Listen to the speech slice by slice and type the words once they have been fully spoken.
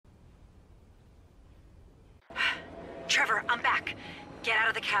Trevor, I'm back. Get out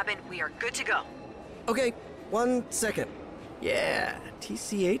of the cabin. We are good to go. Okay, 1 second. Yeah,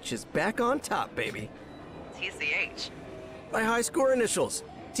 TCH is back on top, baby. TCH. My high score initials.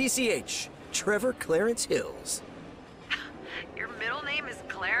 TCH. Trevor Clarence Hills. Your middle name is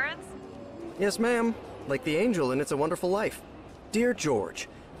Clarence? Yes, ma'am. Like the angel in It's a Wonderful Life. Dear George,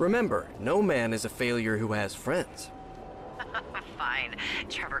 remember, no man is a failure who has friends. Fine,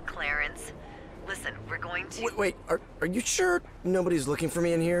 Trevor Clarence. Listen, we're going to... Wait, are you sure nobody's looking for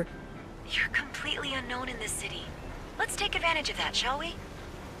me in here? You're completely unknown in this city. Let's take advantage of that, shall we?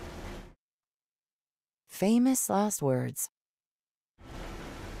 Famous last words.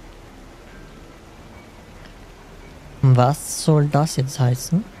 Was soll das jetzt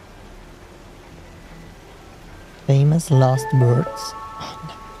heißen? Famous last words.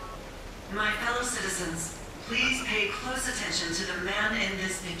 My fellow citizens, please pay close attention to the man in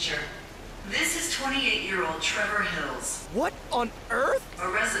this picture. This is 28-year-old Trevor Hills. What on earth? A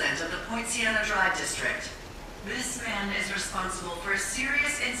resident of the Poinciana Drive district. This man is responsible for a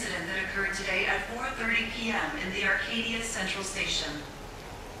serious incident that occurred today at 4:30 p.m. in the Arcadia Central Station.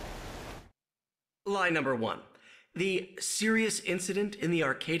 Lie number 1. The serious incident in the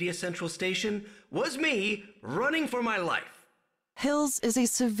Arcadia Central Station was me running for my life. Hills is a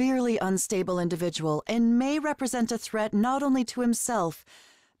severely unstable individual and may represent a threat not only to himself,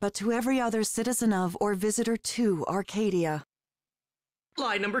 but to every other citizen of or visitor to Arcadia.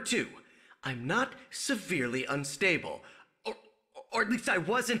 Lie number 2. I'm not severely unstable. Or at least I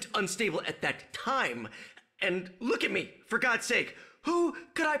wasn't unstable at that time. And look at me, for God's sake. Who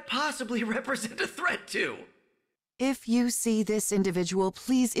could I possibly represent a threat to? If you see this individual,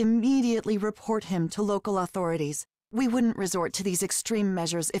 please immediately report him to local authorities. We wouldn't resort to these extreme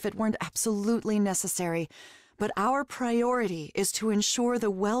measures if it weren't absolutely necessary, but our priority is to ensure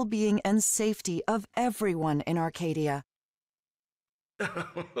the well-being and safety of everyone in Arcadia.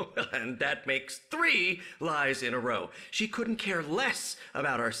 And that makes 3 lies in a row. She couldn't care less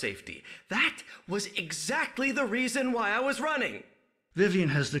about our safety. That was exactly the reason why I was running. Vivian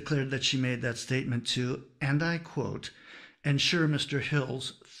has declared that she made that statement to, and I quote, ensure Mr.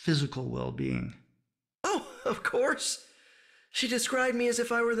 Hill's physical well-being. Oh, of course. She described me as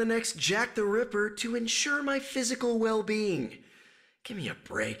if I were the next Jack the Ripper to ensure my physical well-being. Give me a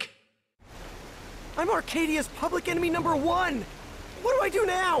break. I'm Arcadia's public enemy number 1. What do I do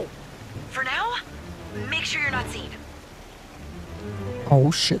now? For now, make sure you're not seen.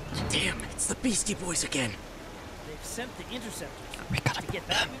 Oh shit. Damn, it's the Beastie Boys again. They've sent the interceptors We gotta to get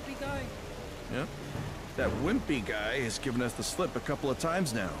that wimpy guy. Yeah, that wimpy guy has given us the slip a couple of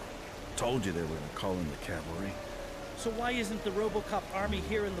times now. Told you they were gonna call in the cavalry. So why isn't the RoboCop army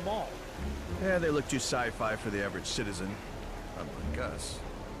here in the mall? Yeah, they look too sci-fi for the average citizen. Unlike us.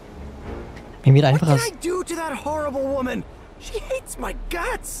 Mir wird What einfach did als I do to that horrible woman? She hates my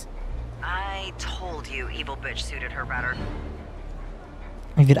guts. I told you evil bitch suited her better.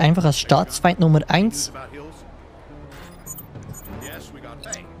 Mir wird einfach als Staatsfeind Nummer 1. Yes, we got.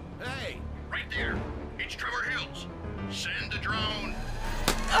 Hey, right there. It's Trevor Hills. Send a drone.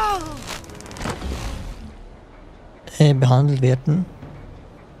 Behandelt werden.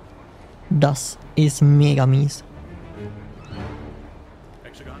 Das ist mega mies.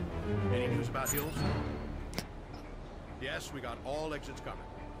 Hexagon, any news about Hills? Yes, we got all exits covered.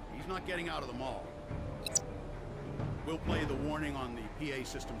 He's not getting out of the mall. We'll play the warning on the PA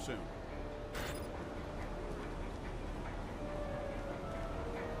system soon.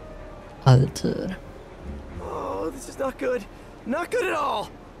 Alter. Oh, this is not good. Not good at all.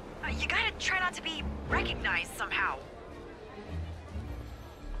 You gotta try not to be recognized somehow.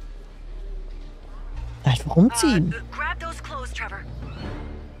 Einfach umziehen. Grab those clothes, Trevor.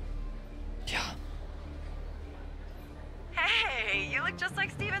 Ja. Hey, you look just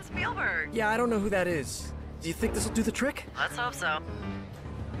like Steven Spielberg. Yeah, I don't know who that is. Do you think this will do the trick? Let's hope so.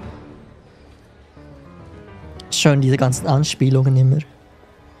 Schön diese ganzen Anspielungen immer.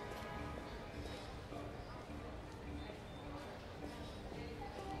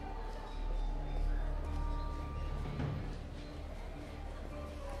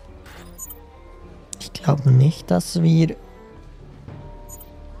 Ich glaube nicht, dass wir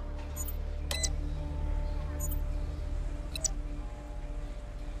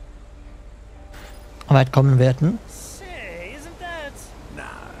weit kommen werden. Say, isn't that... Nah,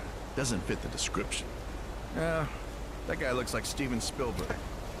 doesn't fit the description. Yeah, that guy looks like Steven Spielberg.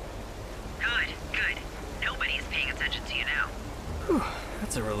 Good, good. Nobody's paying attention to you now. Whew,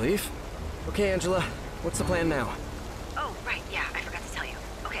 that's a relief. Okay, Angela, what's the plan now? Oh, right, yeah, I forgot to tell you.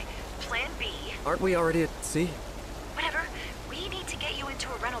 Okay, plan B. Aren't we already at sea? Whatever. We need to get you into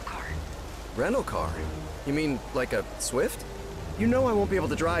a rental car. Rental car? You mean like a Swift? You know I won't be able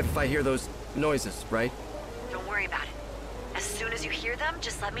to drive if I hear those noises, right? Don't worry about it. As soon as you hear them,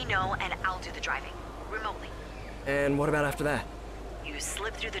 just let me know and I'll do the driving. Remotely. And what about after that? You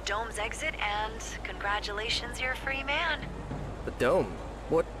slip through the dome's exit and congratulations, you're a free man. The dome?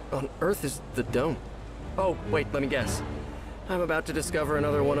 What on earth is the dome? Oh, wait, let me guess. I'm about to discover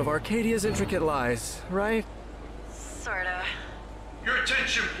another one of Arcadia's intricate lies, right? Sorta. Your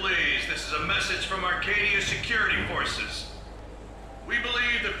attention, please. This is a message from Arcadia security forces. We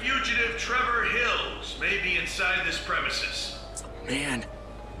believe the fugitive Trevor Hills may be inside this premises. Man.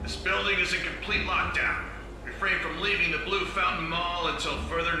 This building is in complete lockdown. Refrain from leaving the Blue Fountain Mall until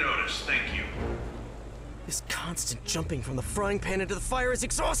further notice. Thank you. This constant jumping from the frying pan into the fire is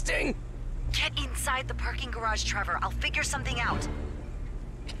exhausting! Get inside the parking garage, Trevor. I'll figure something out.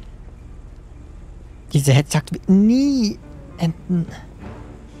 Diese Hetzjagd wird nie enden.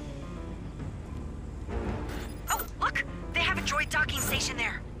 Oh, look! They have a droid docking station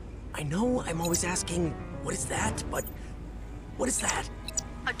there. I know I'm always asking, what is that? But what is that?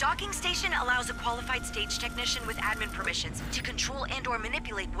 A docking station allows a qualified stage technician with admin permissions to control and/or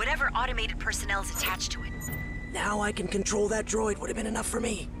manipulate whatever automated personnel is attached to it. Now I can control that droid would have been enough for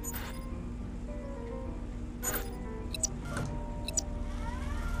me.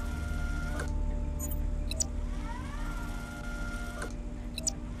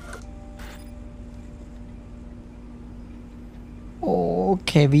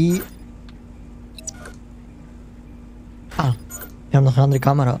 Okay, wie... Ah, wir haben noch eine andere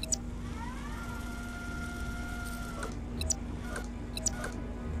Kamera.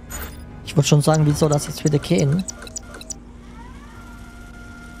 Ich wollte schon sagen, wie soll das jetzt wieder gehen?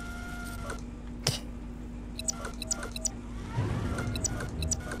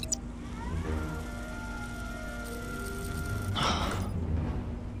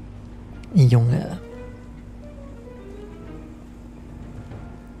 Junge.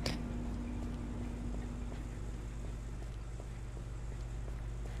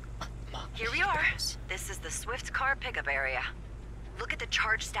 Here we are. This is the Swift car pickup area. Look at the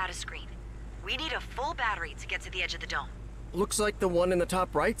charge status screen. We need a full battery to get to the edge of the dome. Looks like the one in the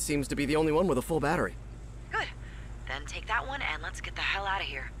top right seems to be the only one with a full battery. Good. Then take that one and let's get the hell out of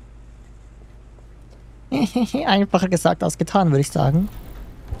here. Einfacher gesagt als getan, würde ich sagen.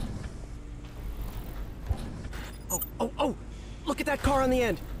 Oh! Look at that car on the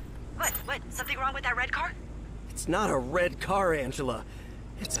end! What? Something wrong with that red car? It's not a red car, Angela.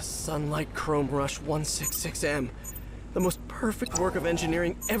 It's a Sunlight Chrome Rush 166M. The most perfect work of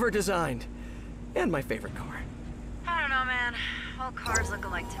engineering ever designed. And my favorite car. I don't know, man. All cars look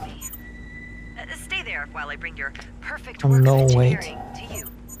alike to me. Stay there while I bring your perfect work of engineering to you.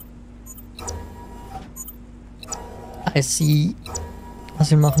 I see,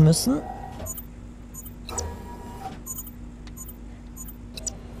 was wir machen müssen.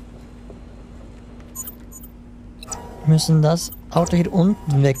 Wir müssen das Auto hier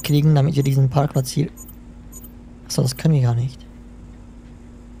unten wegkriegen, damit wir diesen Parkplatz hier... Achso, das können wir gar nicht.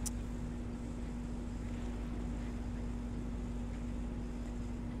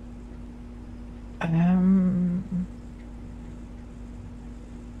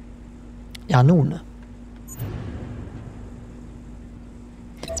 Ja, nun.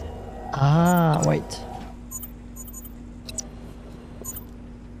 Ah, wait.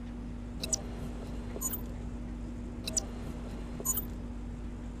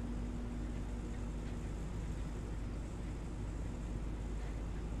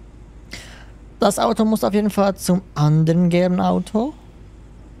 Das Auto muss auf jeden Fall zum anderen gelben Auto.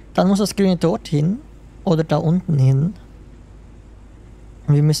 Dann muss das grüne dorthin. Oder da unten hin.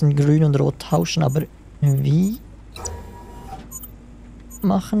 Und wir müssen grün und rot tauschen, aber wie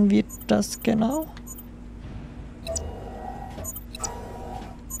machen wir das genau?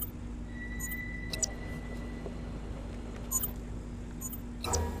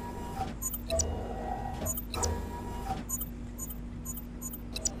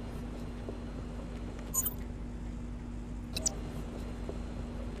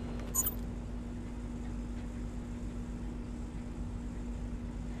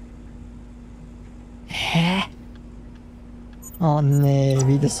 Oh nee,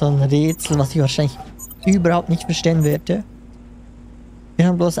 wieder so ein Rätsel, was ich wahrscheinlich überhaupt nicht verstehen werde. Wir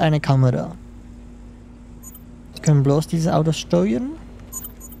haben bloß eine Kamera. Wir können bloß diese Autos steuern.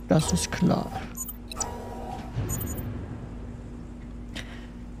 Das ist klar.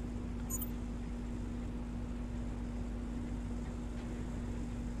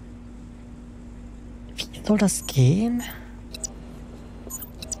 Wie soll das gehen?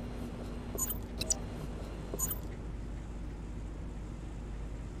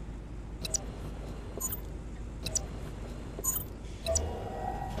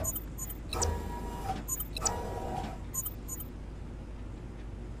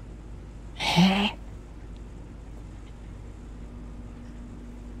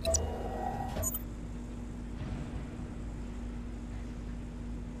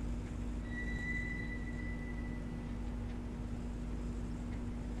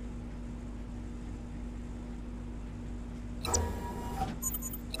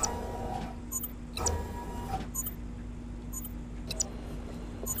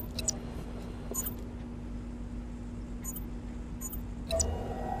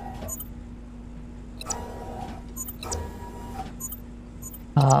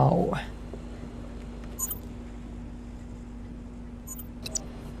 Au.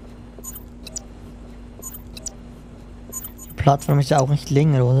 Die Plattform ist ja auch nicht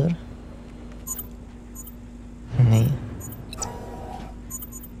länger, oder? Nee.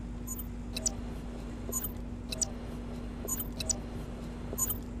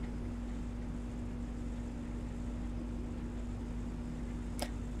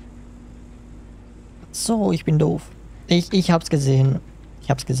 So, ich bin doof. Ich hab's gesehen. Ich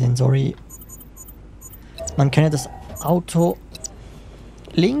hab's gesehen, sorry. Man kann ja das Auto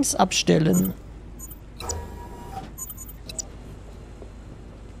links abstellen.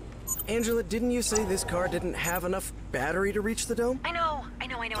 Angela, didn't you say this car didn't have enough battery to reach the dome? I know,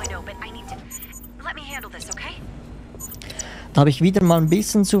 but I need to... Let me handle this, okay? Da habe ich wieder mal ein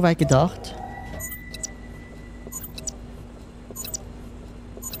bisschen zu weit gedacht.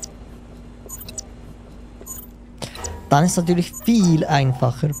 Dann ist es natürlich viel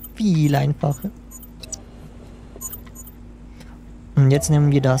einfacher, viel einfacher. Und jetzt nehmen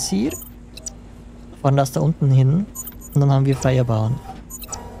wir das hier, fahren das da unten hin und dann haben wir freie Bahn.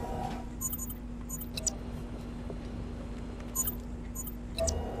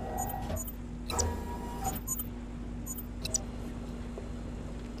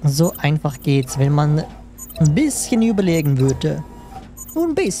 So einfach geht's, wenn man ein bisschen überlegen würde. Nur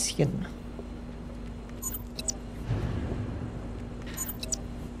ein bisschen.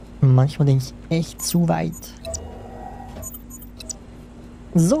 Manchmal denke ich echt zu weit.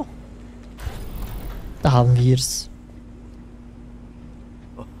 So. Da haben wir's.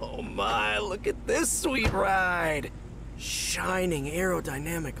 Oh my, look at this sweet ride! Shining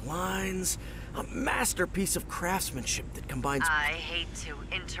aerodynamic lines, a masterpiece of craftsmanship that combines... I hate to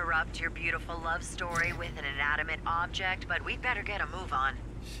interrupt your beautiful love story with an inanimate object, but we'd better get a move on.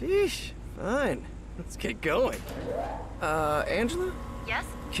 Sheesh, fine. Let's get going. Angela? Yes?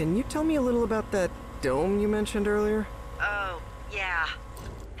 Can you tell me a little about that dome you mentioned earlier? Oh, yeah.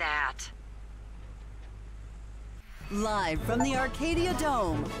 That. Live from the Arcadia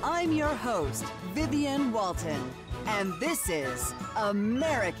Dome, I'm your host, Vivian Walton. And this is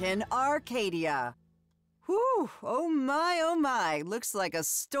American Arcadia. Whew, oh my, looks like a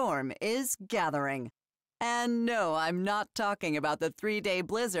storm is gathering. And no, I'm not talking about the 3-day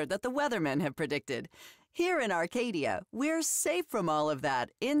blizzard that the weathermen have predicted. Here in Arcadia, we're safe from all of that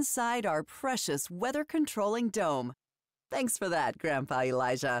inside our precious weather-controlling dome. Thanks for that, Grandpa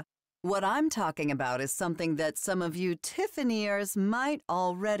Elijah. What I'm talking about is something that some of you Tiffanyers might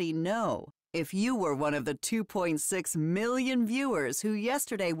already know. If you were one of the 2.6 million viewers who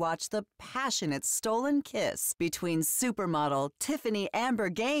yesterday watched the passionate stolen kiss between supermodel Tiffany Amber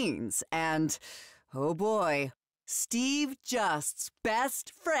Gaines and, oh boy, Steve Just's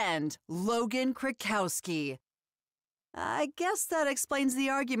best friend, Logan Krakowski. I guess that explains the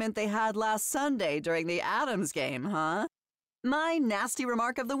argument they had last Sunday during the Adams game, huh? My Nasty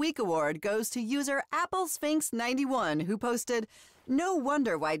Remark of the Week award goes to user AppleSphinx91, who posted, "No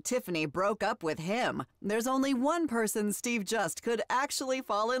wonder why Tiffany broke up with him. There's only one person Steve Just could actually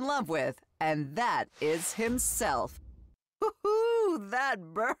fall in love with, and that is himself." Woohoo, that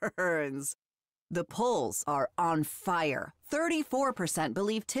burns. The polls are on fire. 34%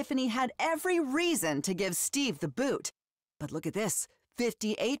 believe Tiffany had every reason to give Steve the boot. But look at this,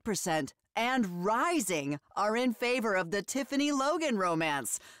 58% and rising are in favor of the Tiffany-Logan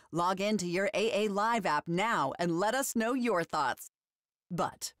romance. Log into your AA Live app now and let us know your thoughts.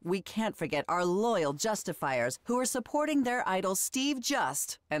 But we can't forget our loyal Justifiers who are supporting their idol Steve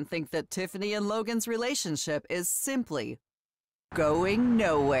Just and think that Tiffany and Logan's relationship is simply going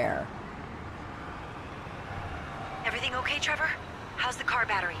nowhere. Everything okay, Trevor? How's the car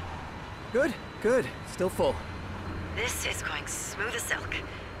battery? Good. Still full. This is going smooth as silk.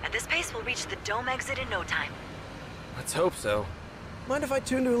 At this pace, we'll reach the dome exit in no time. Let's hope so. Mind if I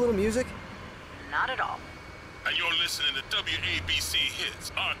tune to a little music? Not at all. And you're listening to WABC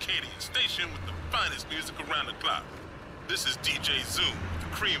Hits, Arcadia station with the finest music around the clock. This is DJ Zoom with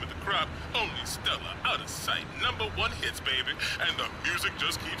the cream of the crop, only stellar, out of sight, #1 hits, baby. And the music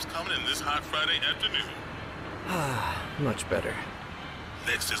just keeps coming in this hot Friday afternoon. Much better.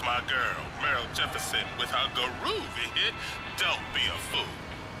 Next is my girl, Meryl Jefferson, with her groovy hit, Don't Be a Fool.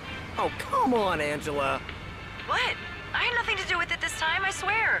 Oh, come on, Angela. What? I had nothing to do with it this time, I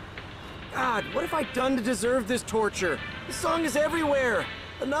swear. God, what have I done to deserve this torture? The song is everywhere.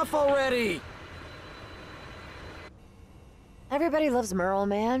 Enough already. Everybody loves Merle,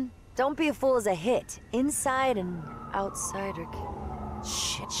 man. Don't be a fool is a hit. Inside and outside are...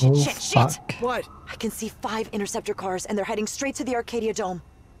 Shit. What? I can see 5 interceptor cars, and they're heading straight to the Arcadia Dome.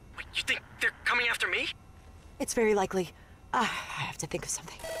 Wait, you think they're coming after me? It's very likely. I have to think of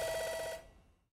something.